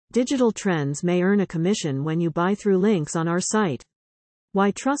Digital Trends may earn a commission when you buy through links on our site.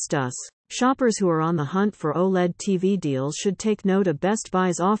 Why trust us? Shoppers who are on the hunt for OLED TV deals should take note of Best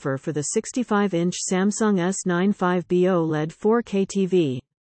Buy's offer for the 65-inch Samsung S95B OLED 4K TV.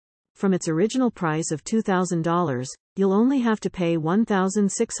 From its original price of $2,000, you'll only have to pay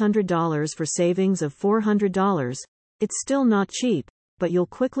 $1,600 for savings of $400. It's still not cheap, but you'll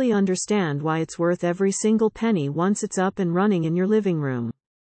quickly understand why it's worth every single penny once it's up and running in your living room.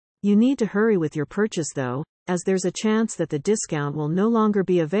 You need to hurry with your purchase though, as there's a chance that the discount will no longer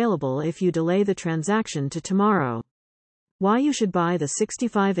be available if you delay the transaction to tomorrow. Why you should buy the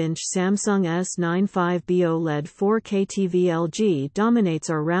 65-inch Samsung S95B OLED 4K TV. LG dominates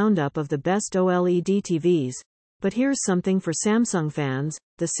our roundup of the best OLED TVs, but here's something for Samsung fans,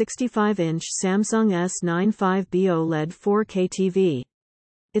 the 65-inch Samsung S95B OLED 4K TV.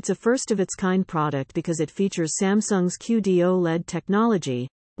 It's a first-of-its-kind product because it features Samsung's QD-OLED technology,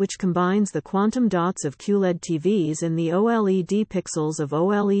 which combines the quantum dots of QLED TVs and the OLED pixels of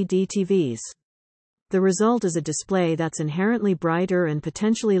OLED TVs. The result is a display that's inherently brighter and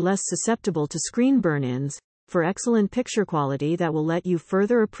potentially less susceptible to screen burn-ins, for excellent picture quality that will let you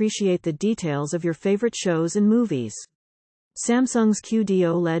further appreciate the details of your favorite shows and movies. Samsung's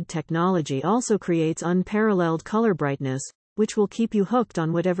QD-OLED technology also creates unparalleled color brightness, which will keep you hooked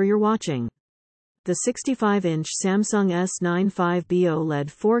on whatever you're watching. The 65-inch Samsung S95B OLED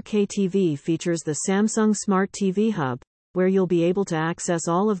 4K TV features the Samsung Smart TV Hub, where you'll be able to access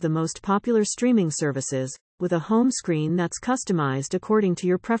all of the most popular streaming services, with a home screen that's customized according to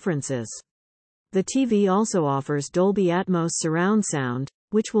your preferences. The TV also offers Dolby Atmos surround sound,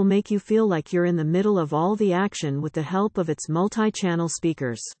 which will make you feel like you're in the middle of all the action with the help of its multi-channel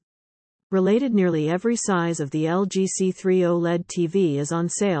speakers. Related, nearly every size of the LG C3 OLED TV is on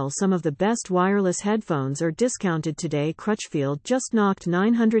sale. Some of the best wireless headphones are discounted today. Crutchfield just knocked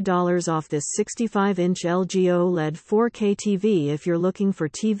 $900 off this 65-inch LG OLED 4K TV. If you're looking for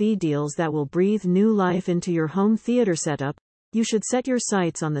TV deals that will breathe new life into your home theater setup, you should set your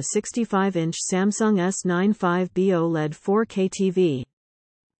sights on the 65-inch Samsung S95B OLED 4K TV.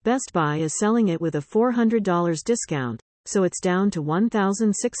 Best Buy is selling it with a $400 discount, so it's down to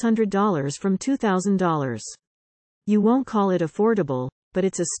 $1,600 from $2,000. You won't call it affordable, but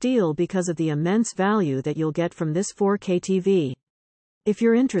it's a steal because of the immense value that you'll get from this 4K TV. If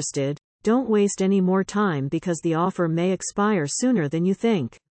you're interested, don't waste any more time because the offer may expire sooner than you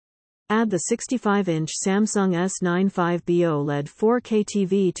think. Add the 65-inch Samsung S95B OLED 4K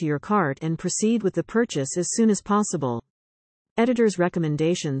TV to your cart and proceed with the purchase as soon as possible. Editor's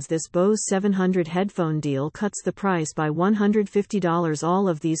recommendations: this Bose 700 headphone deal cuts the price by $150. All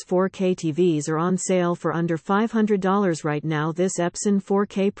of these 4K TVs are on sale for under $500 right now. This Epson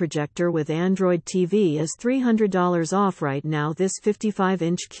 4K projector with Android TV is $300 off right now. This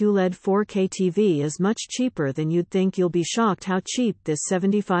 55-inch QLED 4K TV is much cheaper than you'd think. You'll be shocked how cheap this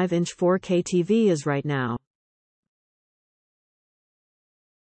 75-inch 4K TV is right now.